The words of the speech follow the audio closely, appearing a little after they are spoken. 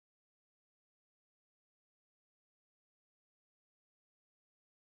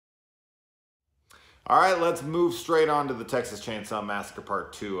All right, let's move straight on to the Texas Chainsaw Massacre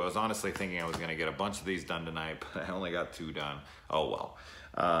Part 2. I was honestly thinking I was going to get a bunch of these done tonight, but I only got 2 done. Oh, well.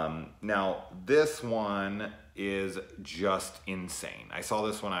 Now, this one is just insane. I saw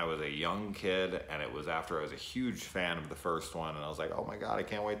this when I was a young kid, and it was after I was a huge fan of the first one, and I was like, oh my God, I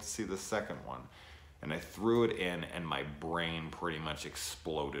can't wait to see the second one. And I threw it in, and my brain pretty much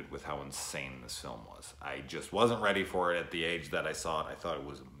exploded with how insane this film was. I just wasn't ready for it at the age that I saw it. I thought it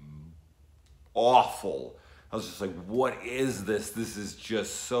was awful. I was just like, what is this? This is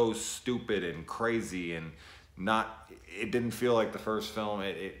just so stupid and crazy, and it didn't feel like the first film.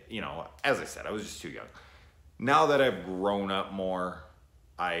 You know, as I said, I was just too young. Now that I've grown up more,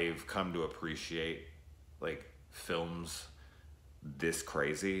 I've come to appreciate like films this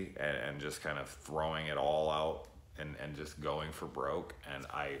crazy and just kind of throwing it all out and just going for broke. And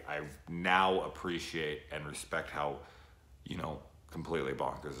I now appreciate and respect how, you know, completely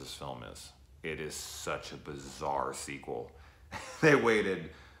bonkers this film is. It is such a bizarre sequel. They waited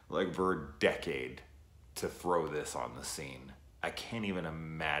like for a decade to throw this on the scene. I can't even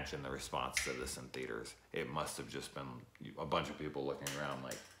imagine the response to this in theaters. It must have just been a bunch of people looking around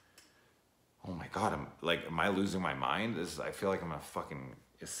like, oh my God, am I losing my mind? I feel like I'm in a fucking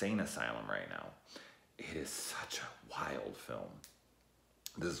insane asylum right now. It is such a wild film.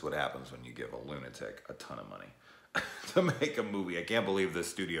 This is what happens when you give a lunatic a ton of money to make a movie. I can't believe the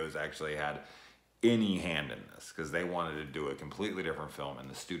studios actually had any hand in this, because they wanted to do a completely different film, and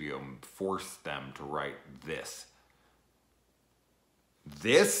the studio forced them to write this.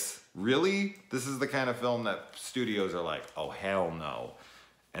 This? Really? This is the kind of film that studios are like, oh, hell no.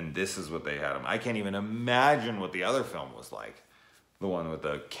 And this is what they had them. I can't even imagine what the other film was like. The one with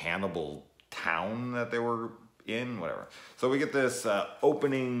the cannibal town that they were in, whatever. So we get this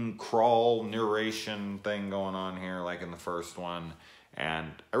opening crawl narration thing going on here, like in the first one.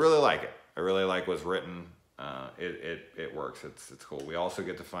 And I really like it. I really like what's written. It works. It's cool. We also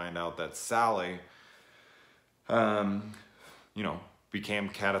get to find out that Sally, you know, became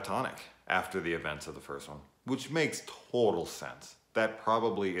catatonic after the events of the first one, which makes total sense. That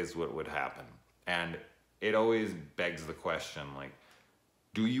probably is what would happen. And it always begs the question, like,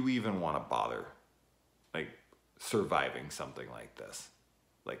 do you even want to bother, like, surviving something like this?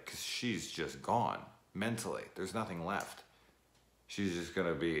 Like, because she's just gone mentally. There's nothing left. She's just going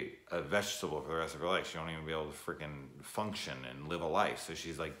to be a vegetable for the rest of her life. She won't even be able to freaking function and live a life. So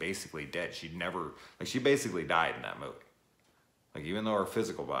she's, like, basically dead. She basically died in that movie. Like, even though her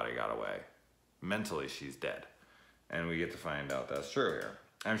physical body got away, mentally she's dead. And we get to find out that's true here.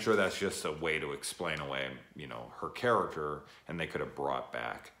 I'm sure that's just a way to explain away, you know, her character, and they could have brought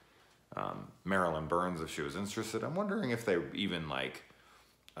back Marilyn Burns if she was interested. I'm wondering if they even, like,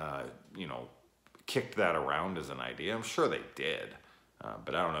 you know, kicked that around as an idea. I'm sure they did,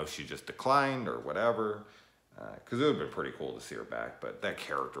 but I don't know if she just declined or whatever, because it would have been pretty cool to see her back, but that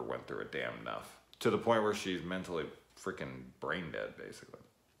character went through it damn enough, to the point where she's mentally freaking brain dead, basically.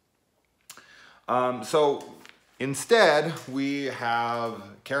 So instead, we have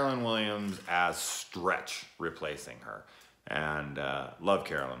Carolyn Williams as Stretch replacing her. And love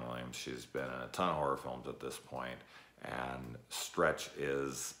Carolyn Williams. She's been in a ton of horror films at this point. And Stretch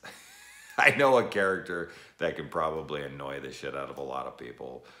is, I know, a character that can probably annoy the shit out of a lot of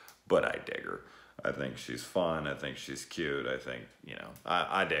people, but I dig her. I think she's fun. I think she's cute. I think, you know,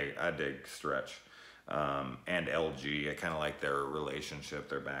 I dig Stretch. And LG, I kind of like their relationship,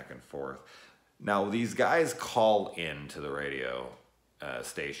 their back and forth. Now, these guys call in to the radio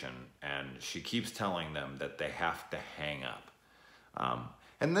station, and she keeps telling them that they have to hang up.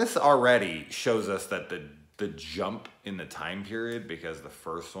 And this already shows us that the jump in the time period, because the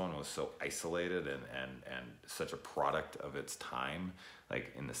first one was so isolated and such a product of its time,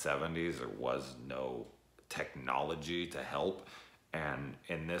 like in the 70s, there was no technology to help. And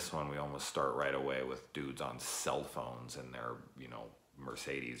in this one, we almost start right away with dudes on cell phones and their, you know,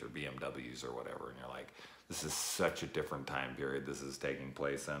 Mercedes or BMWs or whatever, and you're like, this is such a different time period this is taking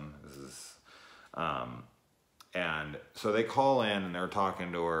place in. This is, and so they call in and they're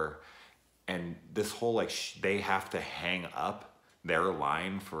talking to her, and this whole, like, they have to hang up their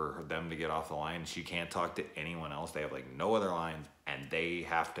line for them to get off the line. She can't talk to anyone else. They have, like, no other lines, and they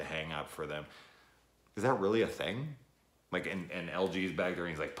have to hang up for them. Is that really a thing? Like, and LG's back there,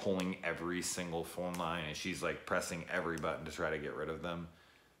 and he's, like, pulling every single phone line, and she's, like, pressing every button to try to get rid of them.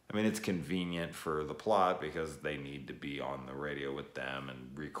 I mean, it's convenient for the plot because they need to be on the radio with them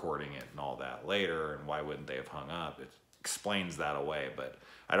and recording it and all that later, and why wouldn't they have hung up? It explains that away, but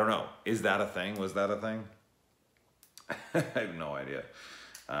I don't know. Is that a thing? Was that a thing? I have no idea.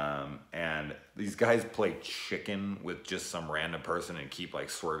 And these guys play chicken with just some random person and keep like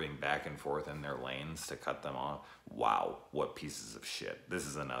swerving back and forth in their lanes to cut them off. Wow, what pieces of shit. This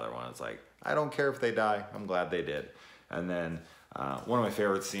is another one. It's like, I don't care if they die. I'm glad they did. And then one of my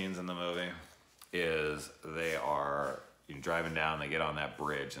favorite scenes in the movie is they are driving down, they get on that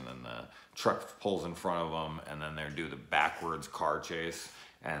bridge, and then the truck pulls in front of them, and then they do the backwards car chase,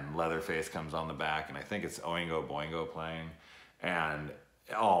 and Leatherface comes on the back, and I think it's Oingo Boingo playing, and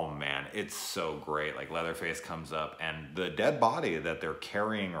oh man, it's so great. Like Leatherface comes up, and the dead body that they're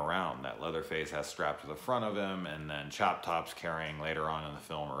carrying around, that Leatherface has strapped to the front of him, and then Chop Top's carrying later on in the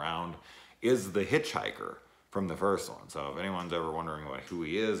film around, is the hitchhiker from the first one. So if anyone's ever wondering who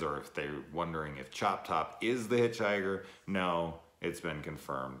he is, or if they're wondering if Chop Top is the hitchhiker, no, it's been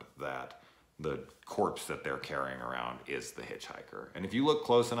confirmed that the corpse that they're carrying around is the hitchhiker. And if you look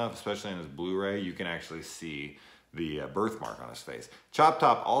close enough, especially in his Blu-ray, you can actually see the birthmark on his face. Chop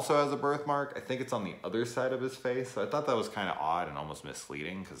Top also has a birthmark. I think it's on the other side of his face. So I thought that was kind of odd and almost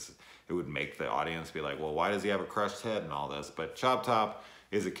misleading, because it would make the audience be like, well, why does he have a crushed head and all this? But Chop Top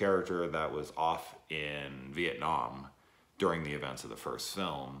is a character that was off in Vietnam during the events of the first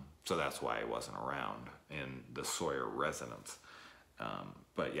film, so that's why he wasn't around in the Sawyer residence.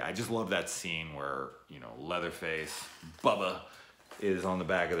 But yeah, I just love that scene where, Leatherface, Bubba, is on the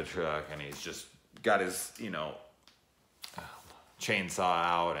back of the truck, and he's just got his, chainsaw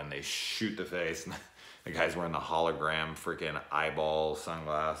out, and they shoot the face, and the guy's wearing the hologram freaking eyeball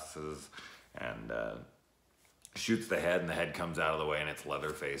sunglasses, and shoots the head, and the head comes out of the way, and it's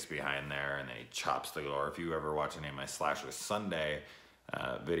Leatherface behind there, and then he chops the door. If you ever watch any of my Slasher Sunday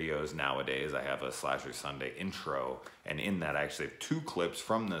videos nowadays, I have a Slasher Sunday intro, and in that I actually have 2 clips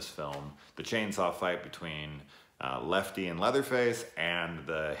from this film: the chainsaw fight between Lefty and Leatherface, and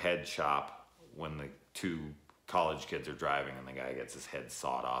the head chop when the 2 college kids are driving and the guy gets his head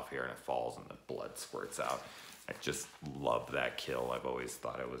sawed off here and it falls and the blood squirts out. I just love that kill. I've always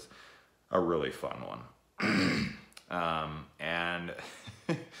thought it was a really fun one. And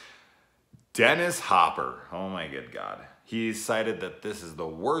Dennis Hopper, oh my good God. He cited that this is the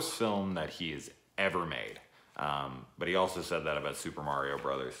worst film that he has ever made. But he also said that about Super Mario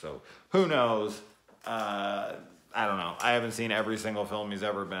Brothers. So who knows? I don't know. I haven't seen every single film he's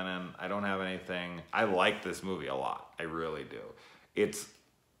ever been in. I don't have anything. I like this movie a lot. I really do. It's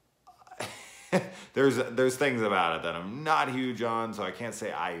there's things about it that I'm not huge on, so I can't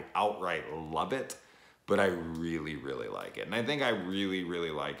say I outright love it, but I really, really like it. And I think I really,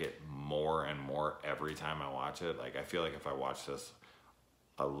 really like it more and more every time I watch it. Like, I feel like if I watch this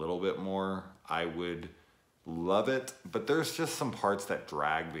a little bit more, I would love it. But there's just some parts that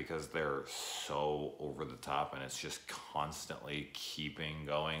drag because they're so over the top, and it's just constantly keeping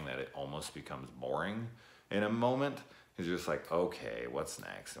going that it almost becomes boring in a moment. It's just like, okay, what's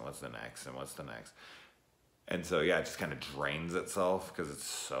next? And what's the next? And what's the next? And so, yeah, it just kind of drains itself because it's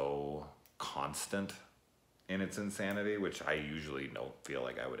so constant in its insanity, which I usually don't feel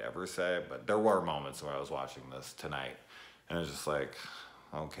like I would ever say. But there were moments where I was watching this tonight, and I was just like,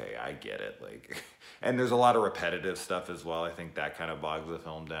 okay, I get it. Like, and there's a lot of repetitive stuff as well. I think that kind of bogs the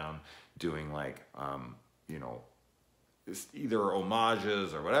film down, doing like, you know, it's either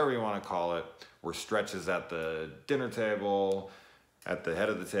homages or whatever you want to call it, where stretches at the dinner table, at the head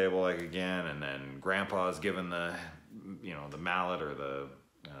of the table, like again, and then Grandpa's given the, you know, the mallet or the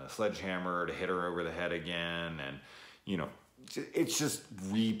sledgehammer to hit her over the head again, and you know, it's just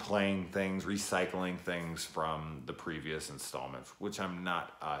replaying things, recycling things from the previous installments, which I'm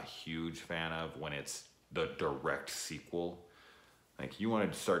not a huge fan of when it's the direct sequel. Like, you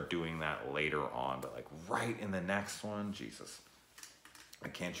want to start doing that later on, but like right in the next one, Jesus.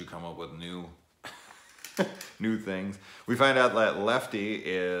 Like, can't you come up with new new things? We find out that Lefty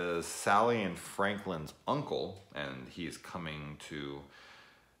is Sally and Franklin's uncle, and he's coming to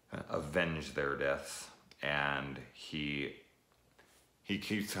avenge their deaths, and he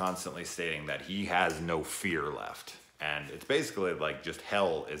keeps constantly stating that he has no fear left, and it's basically like just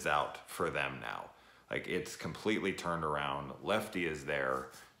hell is out for them now. Like, it's completely turned around. Lefty is there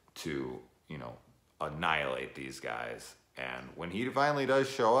to, you know, annihilate these guys, and when he finally does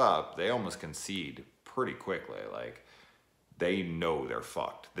show up, they almost concede pretty quickly. Like, they know they're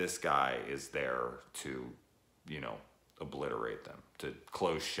fucked. This guy is there to, you know, obliterate them, to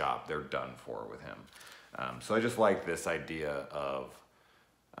close shop. They're done for with him. So I just like this idea of,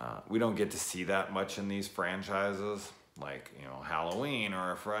 we don't get to see that much in these franchises, like, you know, Halloween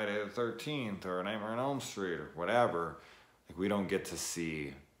or Friday the 13th or Nightmare on Elm Street or whatever. Like, we don't get to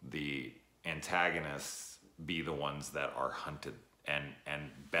see the antagonists be the ones that are hunted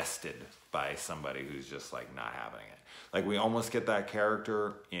and bested by somebody who's just like not having it. Like we almost get that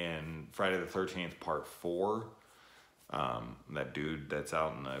character in Friday the 13th Part 4. That dude that's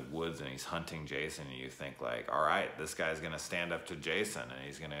out in the woods and he's hunting Jason, and you think like, all right, this guy's gonna stand up to Jason and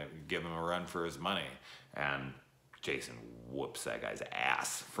he's gonna give him a run for his money, and Jason whoops that guy's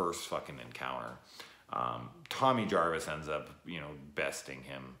ass first fucking encounter. Tommy Jarvis ends up, besting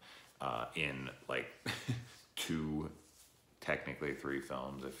him in like 2, technically 3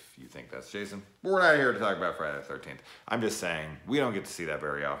 films, if you think that's Jason. But we're not here to talk about Friday the 13th. I'm just saying we don't get to see that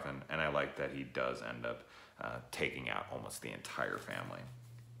very often, and I like that he does end up taking out almost the entire family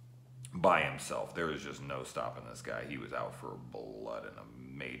by himself. There was just no stopping this guy. He was out for blood in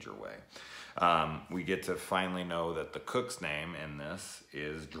a major way. We get to finally know that the cook's name in this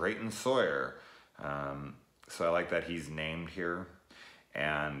is Drayton Sawyer. So I like that he's named here.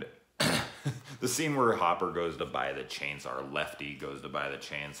 And the scene where Hopper goes to buy the chainsaw, or Lefty goes to buy the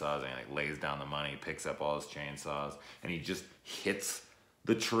chainsaws, and he like lays down the money, picks up all his chainsaws, and he just hits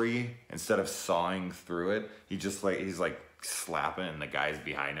the tree instead of sawing through it. He's like slapping, and the guy's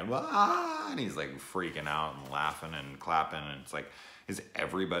behind him, and he's like freaking out and laughing and clapping, and it's like, is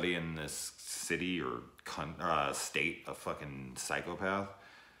everybody in this city or state a fucking psychopath?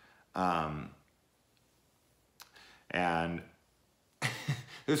 And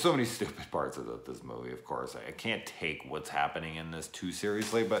there's so many stupid parts of this movie, of course. I can't take what's happening in this too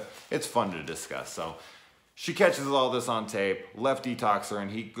seriously, but it's fun to discuss. So she catches all this on tape. Lefty talks her, and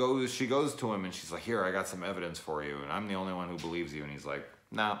she goes to him, and she's like, here, I got some evidence for you, and I'm the only one who believes you. And he's like,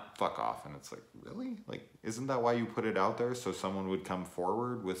 nah, fuck off. And it's like, really? Like, isn't that why you put it out there? So someone would come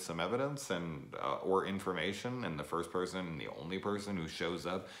forward with some evidence and or information, and the first person and the only person who shows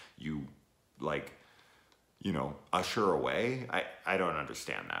up, you like, usher away. I don't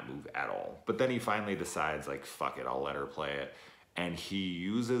understand that move at all. But then he finally decides, like, fuck it, I'll let her play it. And he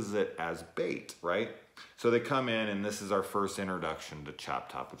uses it as bait, right? So they come in, and this is our first introduction to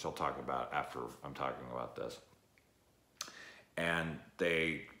Chop Top, which I'll talk about after I'm talking about this. And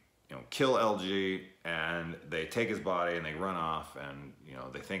they, kill LG, and they take his body, and they run off, and,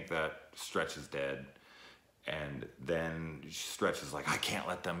 they think that Stretch is dead. And then Stretch is like, I can't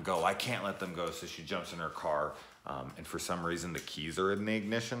let them go. I can't let them go. So she jumps in her car. And for some reason, the keys are in the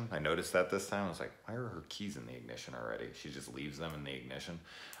ignition. I noticed that this time. I was like, why are her keys in the ignition already? She just leaves them in the ignition.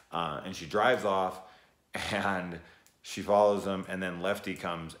 And she drives off, and she follows him. And then Lefty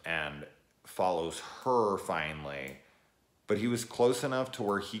comes and follows her finally. But he was close enough to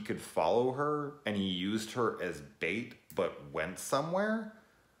where he could follow her. And he used her as bait, but went somewhere.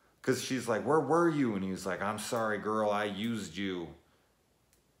 Because she's like, where were you? And he's like, I'm sorry, girl, I used you.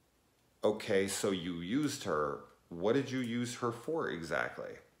 Okay, so you used her. What did you use her for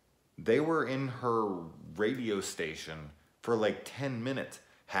exactly? They were in her radio station for like 10 minutes,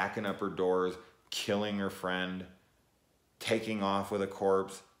 hacking up her doors, killing her friend, taking off with a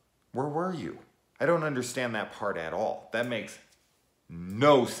corpse. Where were you? I don't understand that part at all. That makes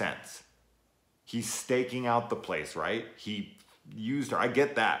no sense. He's staking out the place, right? He used her. I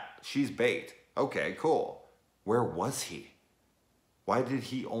get that. She's bait. Okay, cool. Where was he? Why did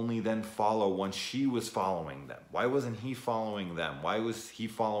he only then follow when she was following them? Why wasn't he following them? Why was he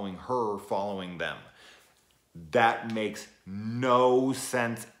following her, following them? That makes no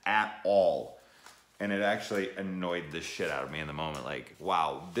sense at all. And it actually annoyed the shit out of me in the moment. Like,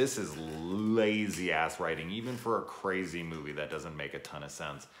 wow, this is lazy ass writing. Even for a crazy movie that doesn't make a ton of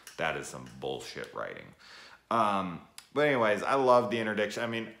sense, that is some bullshit writing. But anyways, I love the introduction. I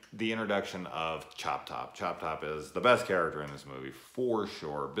mean, the introduction of Chop Top. Chop Top is the best character in this movie, for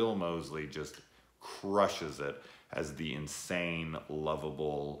sure. Bill Moseley just crushes it as the insane,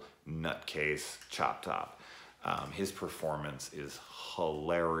 lovable, nutcase Chop Top. His performance is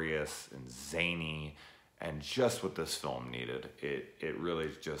hilarious and zany, and just what this film needed. It really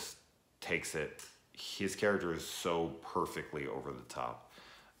just takes it. His character is so perfectly over the top.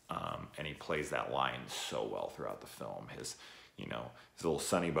 And he plays that line so well throughout the film. His little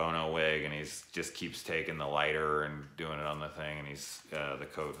Sonny Bono wig, and he's just keeps taking the lighter and doing it on the thing, and he's the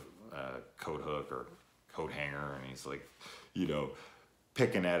coat hook or coat hanger, and he's like,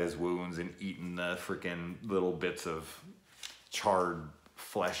 picking at his wounds and eating the freaking little bits of charred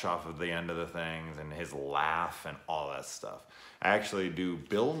flesh off of the end of the things, and his laugh and all that stuff. I actually do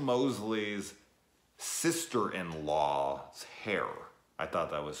Bill Moseley's sister-in-law's hair. I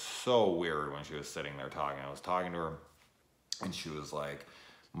thought that was so weird when she was sitting there talking. I was talking to her, and she was like,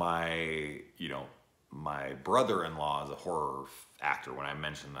 my brother-in-law is a horror actor. When I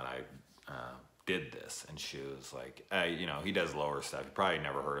mentioned that I did this, and she was like, he does lower stuff. You probably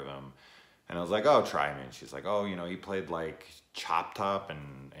never heard of him. And I was like, oh, try me. And she's like, oh, you know, he played like Chop Top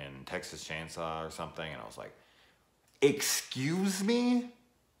and Texas Chainsaw or something. And I was like, excuse me?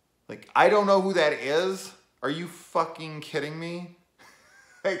 Like, I don't know who that is. Are you fucking kidding me?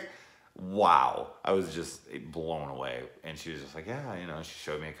 Like, wow. I was just blown away. And she was just like, yeah, you know, she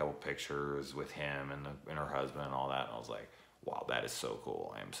showed me a couple pictures with him and her husband and all that. And I was like, wow, that is so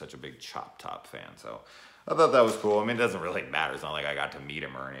cool. I am such a big Chop Top fan. So I thought that was cool. I mean, it doesn't really matter. It's not like I got to meet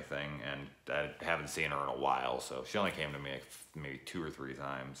him or anything. And I haven't seen her in a while. So she only came to me like maybe 2 or 3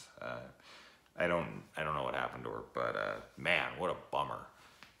 times. I don't know what happened to her. But man, what a bummer.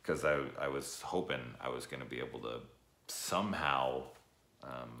 Because I was hoping I was going to be able to somehow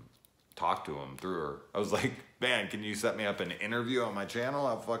talk to him through her. I was like, man, can you set me up an interview on my channel?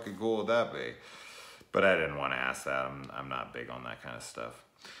 How fucking cool would that be? But I didn't want to ask that. I'm not big on that kind of stuff.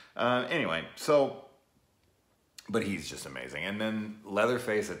 Anyway, so, but he's just amazing. And then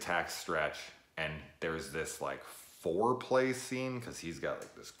Leatherface attacks Stretch, and there's this like foreplay scene because he's got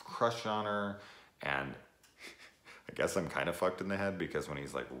like this crush on her, and I guess I'm kind of fucked in the head because when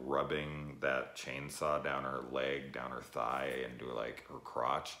he's like rubbing that chainsaw down her leg, down her thigh, into like her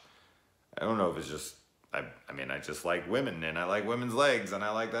crotch, I don't know if it's just, I mean, I just like women and I like women's legs and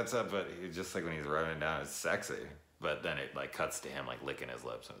I like that stuff, but it's just like when he's rubbing it down, it's sexy. But then it like cuts to him like licking his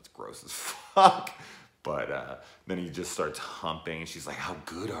lips and it's gross as fuck. But then he just starts humping and she's like, how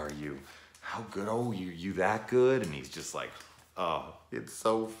good are you? How good? Oh, you that good? And he's just like, oh, it's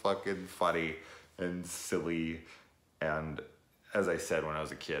so fucking funny and silly. And as I said, when I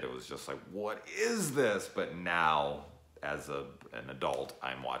was a kid, it was just like, what is this? But now, as an adult,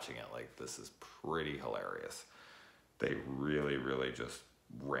 I'm watching it like, this is pretty hilarious. They really, really just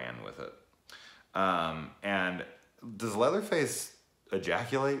ran with it. And does Leatherface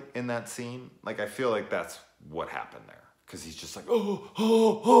ejaculate in that scene? Like, I feel like that's what happened there. Because he's just like, oh,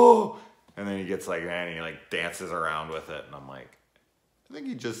 oh, oh. And then he gets like, and he like dances around with it. And I'm like, I think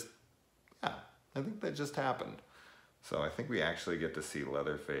he just, yeah, I think that just happened. So I think we actually get to see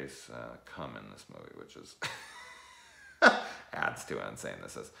Leatherface come in this movie, which is adds to how insane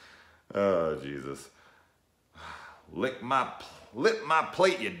this is. Oh, Jesus. Lick my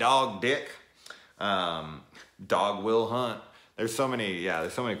plate, you dog dick. Dog will hunt. There's so many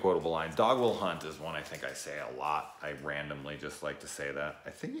quotable lines. Dog will hunt is one I think I say a lot. I randomly just like to say that. I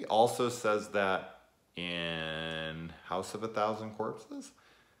think he also says that in House of a Thousand Corpses,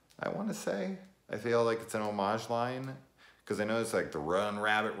 I want to say. I feel like it's an homage line because I know it's like the run,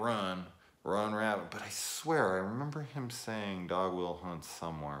 rabbit, run, rabbit. But I swear, I remember him saying dog will hunt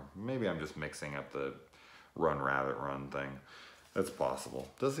somewhere. Maybe I'm just mixing up the run, rabbit, run thing. That's possible.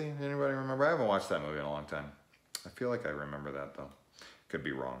 Does he? Anybody remember? I haven't watched that movie in a long time. I feel like I remember that though. Could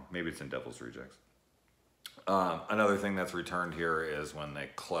be wrong. Maybe it's in Devil's Rejects. Another thing that's returned here is when they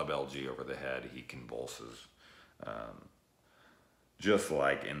club LG over the head, he convulses. Just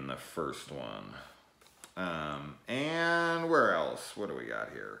like in the first one. And where else? What do we got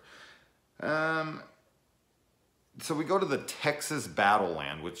here? So we go to the Texas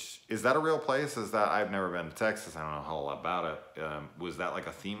Battleland, which, is that a real place? Is that, I've never been to Texas. I don't know a whole lot about it. Was that like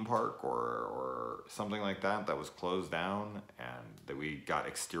a theme park or something like that that was closed down and that we got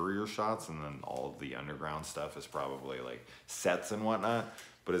exterior shots and then all of the underground stuff is probably like sets and whatnot?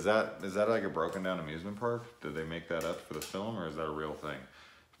 But is that like a broken down amusement park? Did they make that up for the film or is that a real thing?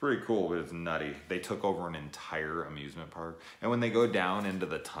 It's pretty cool, but it's nutty. They took over an entire amusement park. And when they go down into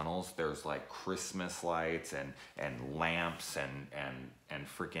the tunnels, there's like Christmas lights and lamps and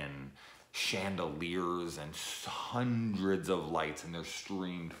freaking chandeliers and hundreds of lights, and they're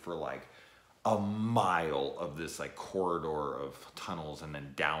streamed for like a mile of this like corridor of tunnels, and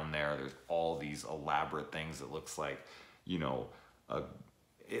then down there's all these elaborate things that looks like, you know,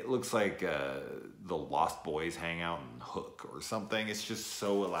 it looks like the Lost Boys hang out in Hook or something. It's just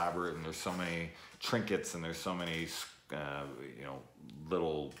so elaborate, and there's so many trinkets, and there's so many, you know,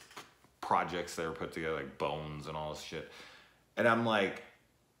 little projects that are put together, like bones and all this shit. And I'm like,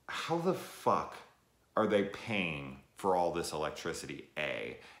 how the fuck are they paying for all this electricity,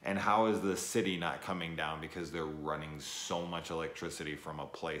 A? And how is the city not coming down because they're running so much electricity from a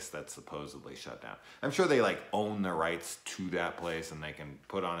place that's supposedly shut down? I'm sure they like own the rights to that place and they can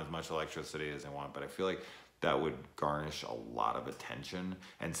put on as much electricity as they want, but I feel like that would garnish a lot of attention.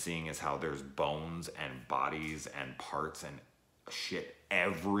 And seeing as how there's bones and bodies and parts and shit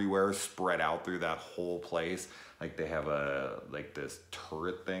everywhere spread out through that whole place. Like they have like this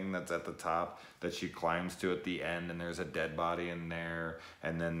turret thing that's at the top that she climbs to at the end, and there's a dead body in there,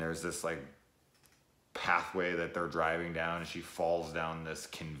 and then there's this like pathway that they're driving down, and she falls down this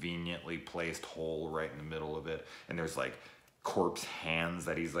conveniently placed hole right in the middle of it, and there's like corpse hands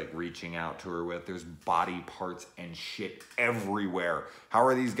that he's like reaching out to her with. There's body parts and shit everywhere. How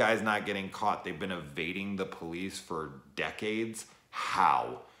are these guys not getting caught? They've been evading the police for decades.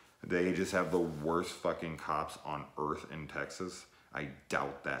 How? They just have the worst fucking cops on earth in Texas. I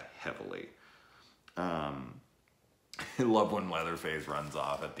doubt that heavily. I love when Leatherface runs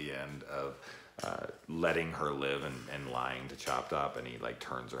off at the end of letting her live and lying to Chopped Up, and he like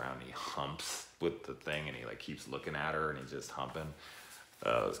turns around and he humps with the thing, and he like keeps looking at her and he's just humping.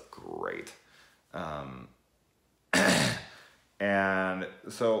 That was great. And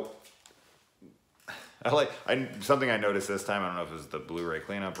so something I noticed this time, I don't know if it was the Blu-ray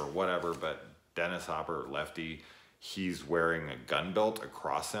cleanup or whatever, but Dennis Hopper, Lefty, he's wearing a gun belt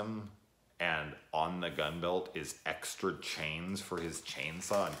across him, and on the gun belt is extra chains for his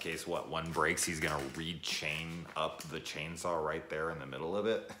chainsaw in case one breaks, he's gonna re-chain up the chainsaw right there in the middle of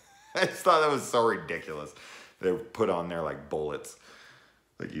it. I just thought that was so ridiculous. They put on there like bullets.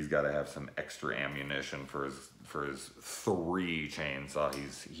 Like he's got to have some extra ammunition for his 3 chainsaw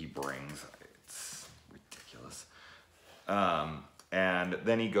he brings. It's ridiculous. And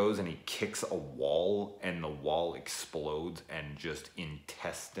then he goes and he kicks a wall, and the wall explodes, and just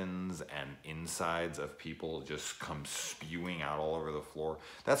intestines and insides of people just come spewing out all over the floor.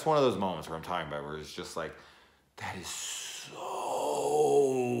 That's one of those moments where I'm talking about where it's just like, that is so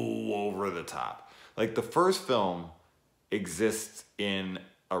over the top. Like the first film exists in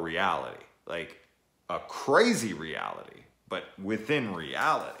a reality, like a crazy reality, but within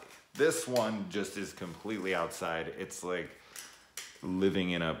reality. This one just is completely outside. It's like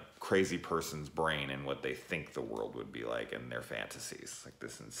living in a crazy person's brain and what they think the world would be like in their fantasies. Like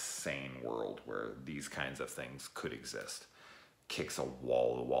this insane world where these kinds of things could exist. Kicks a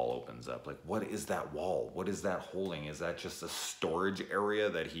wall, the wall opens up. Like, what is that wall? What is that holding? Is that just a storage area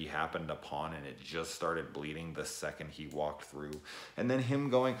that he happened upon and it just started bleeding the second he walked through? And then him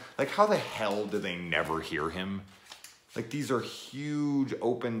going, like, how the hell do they never hear him? Like, these are huge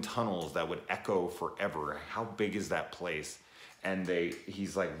open tunnels that would echo forever. How big is that place? And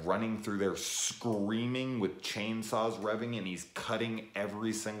he's like running through there screaming with chainsaws revving, and he's cutting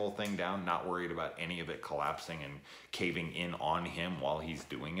every single thing down, not worried about any of it collapsing and caving in on him while he's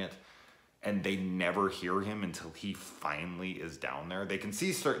doing it. And they never hear him until he finally is down there. They can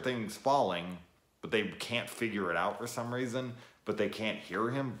see certain things falling, but they can't figure it out for some reason, but they can't hear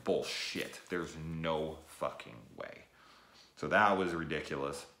him. Bullshit. There's no fucking way. So that was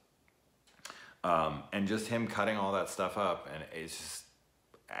ridiculous. And just him cutting all that stuff up, and it's just,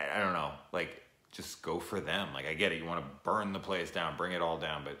 I don't know, like, just go for them. Like, I get it, you want to burn the place down, bring it all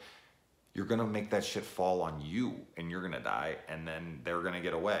down, but you're going to make that shit fall on you, and you're going to die, and then they're going to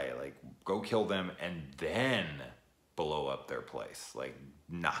get away. Like, go kill them, and then blow up their place. Like,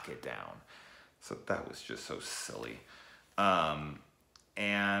 knock it down. So that was just so silly.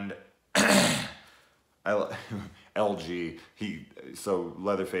 And LG, so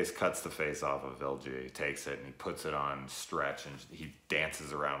Leatherface cuts the face off of LG, takes it and he puts it on Stretch, and he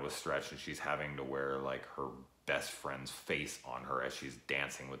dances around with Stretch, and she's having to wear like her best friend's face on her as she's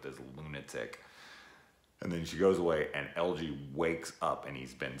dancing with this lunatic. And then she goes away, and LG wakes up, and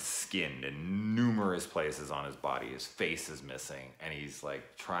he's been skinned in numerous places on his body. His face is missing, and he's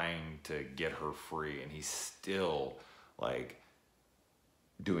like trying to get her free, and he's still like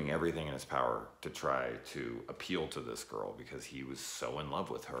doing everything in his power to try to appeal to this girl because he was so in love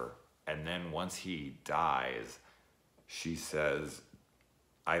with her. And then once he dies, she says,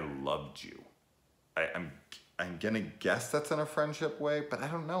 "I loved you." I'm gonna guess that's in a friendship way, but I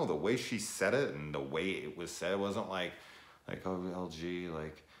don't know. The way she said it and the way it was said, it wasn't like, oh, LG,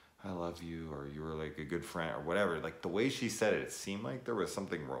 like, I love you, or you were like a good friend, or whatever. Like, the way she said it, it seemed like there was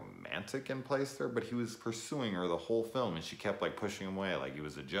something romantic in place there, but he was pursuing her the whole film, and she kept like pushing him away like he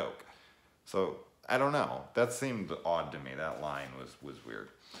was a joke. So I don't know. That seemed odd to me. That line was weird.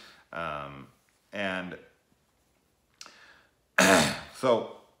 And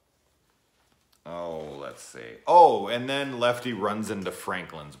so, let's see. Oh, and then Lefty runs into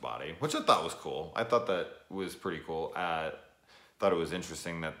Franklin's body, which I thought was cool. I thought that was pretty cool. Thought it was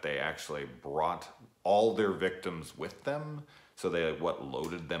interesting that they actually brought all their victims with them. So they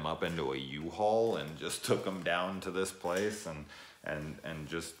loaded them up into a U-Haul and just took them down to this place and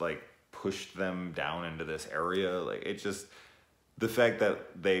just like pushed them down into this area. Like, it just, the fact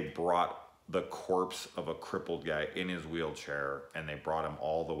that they brought the corpse of a crippled guy in his wheelchair and they brought him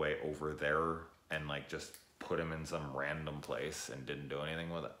all the way over there and like just put him in some random place and didn't do anything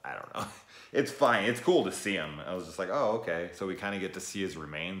with it. I don't know. It's fine. It's cool to see him. I was just like, oh, okay. So we kind of get to see his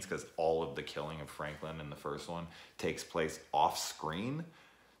remains because all of the killing of Franklin in the first one takes place off screen.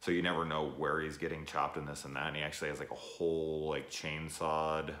 So you never know where he's getting chopped in this and that. And he actually has like a whole like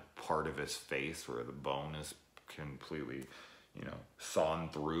chainsawed part of his face where the bone is completely, you know, sawn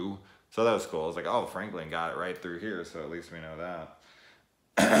through. So that was cool. I was like, oh, Franklin got it right through here, so at least we know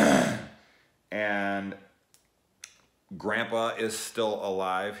that. And Grandpa is still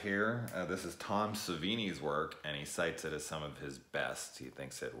alive here. This is Tom Savini's work, and he cites it as some of his best. He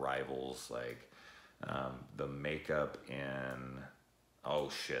thinks it rivals like the makeup in, oh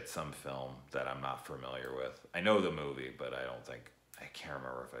shit, some film that I'm not familiar with. I know the movie, but I can't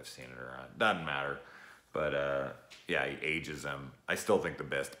remember if I've seen it or not. Doesn't matter. But yeah, he ages him. I still think the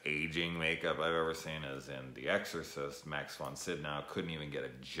best aging makeup I've ever seen is in The Exorcist. Max von Sydow couldn't even get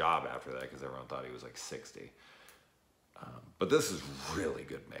a job after that because everyone thought he was like 60. But this is really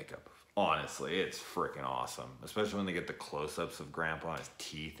good makeup. Honestly, it's freaking awesome. Especially when they get the close-ups of Grandpa and his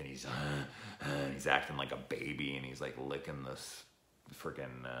teeth, and he's acting like a baby, and he's like licking this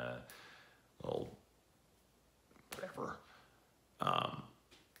freaking little whatever.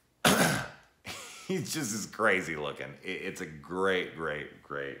 He's just as crazy looking. It's a great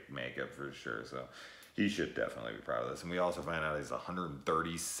makeup for sure. So he should definitely be proud of this. And we also find out he's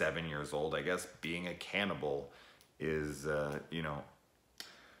 137 years old. I guess being a cannibal is, you know,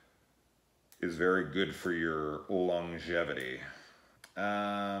 is very good for your longevity.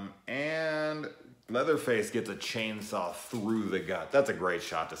 And Leatherface gets a chainsaw through the gut. That's a great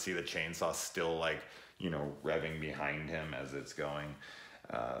shot to see the chainsaw still like, you know, revving behind him as it's going.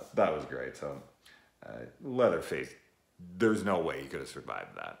 That was great. So Leatherface, there's no way he could have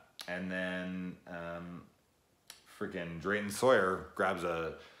survived that. And then freaking Drayton Sawyer grabs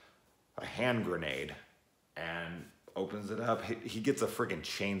a hand grenade and opens it up. He gets a freaking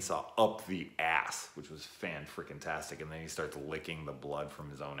chainsaw up the ass, which was fan-freaking-tastic, and then he starts licking the blood from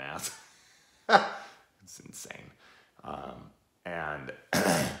his own ass. It's insane. And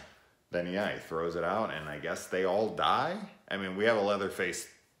then, yeah, he throws it out, and I guess they all die? I mean, we have a Leatherface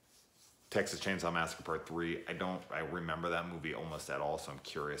Texas Chainsaw Massacre Part 3. I remember that movie almost at all, so I'm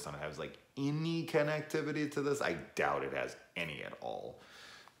curious on if it has, like, any connectivity to this. I doubt it has any at all.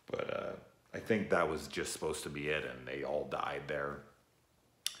 But, I think that was just supposed to be it, and they all died there.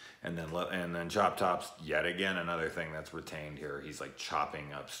 And then Chop Top's yet again another thing that's retained here. He's like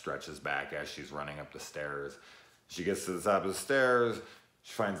chopping up Stretch's back as she's running up the stairs. She gets to the top of the stairs.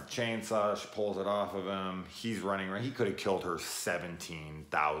 She finds the chainsaw. She pulls it off of him. He's running around. He could have killed her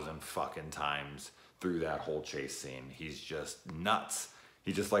 17,000 fucking times through that whole chase scene. He's just nuts.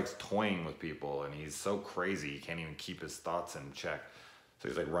 He just likes toying with people, and he's so crazy he can't even keep his thoughts in check. So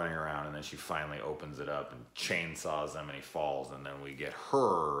he's like running around, and then she finally opens it up and chainsaws him, and he falls. And then we get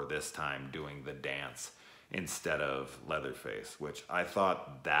her this time doing the dance instead of Leatherface, which I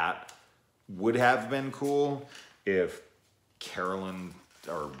thought that would have been cool if Carolyn,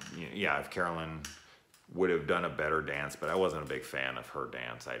 if Carolyn would have done a better dance. But I wasn't a big fan of her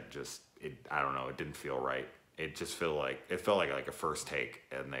dance. I don't know, it didn't feel right. It felt like a first take,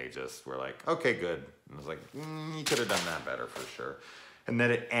 and they just were like, okay, good. And I was like, you could have done that better for sure. And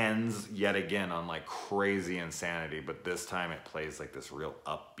then it ends yet again on like crazy insanity, but this time it plays like this real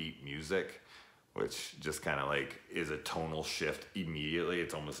upbeat music, which just kind of like is a tonal shift immediately.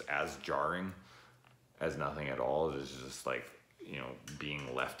 It's almost as jarring as nothing at all. It's just like, you know,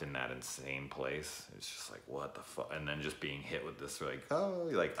 being left in that insane place. It's just like, what the fuck? And then just being hit with this like, oh,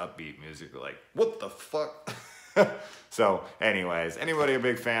 like upbeat music, like, what the fuck? So anyways, anybody a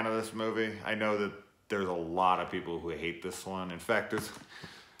big fan of this movie? I know that there's a lot of people who hate this one. In fact,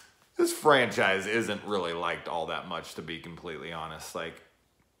 this franchise isn't really liked all that much, to be completely honest. Like,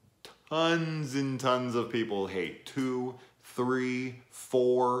 tons and tons of people hate 2, 3,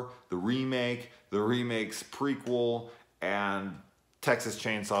 4, the remake's prequel, and Texas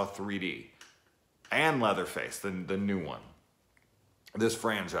Chainsaw 3D, and Leatherface, the new one. This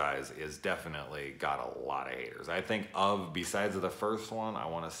franchise is definitely got a lot of haters. I think besides of the first one, I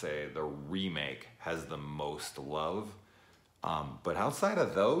want to say the remake has the most love. But outside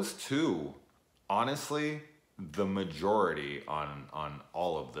of those two, honestly, the majority on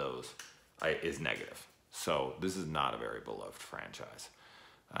all of those is negative. So this is not a very beloved franchise.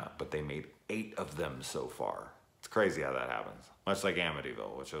 But they made 8 of them so far. It's crazy how that happens. Much like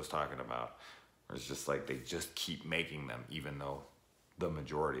Amityville, which I was talking about. Where it's just like they just keep making them, even though the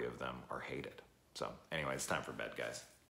majority of them are hated. So anyway, it's time for bed, guys.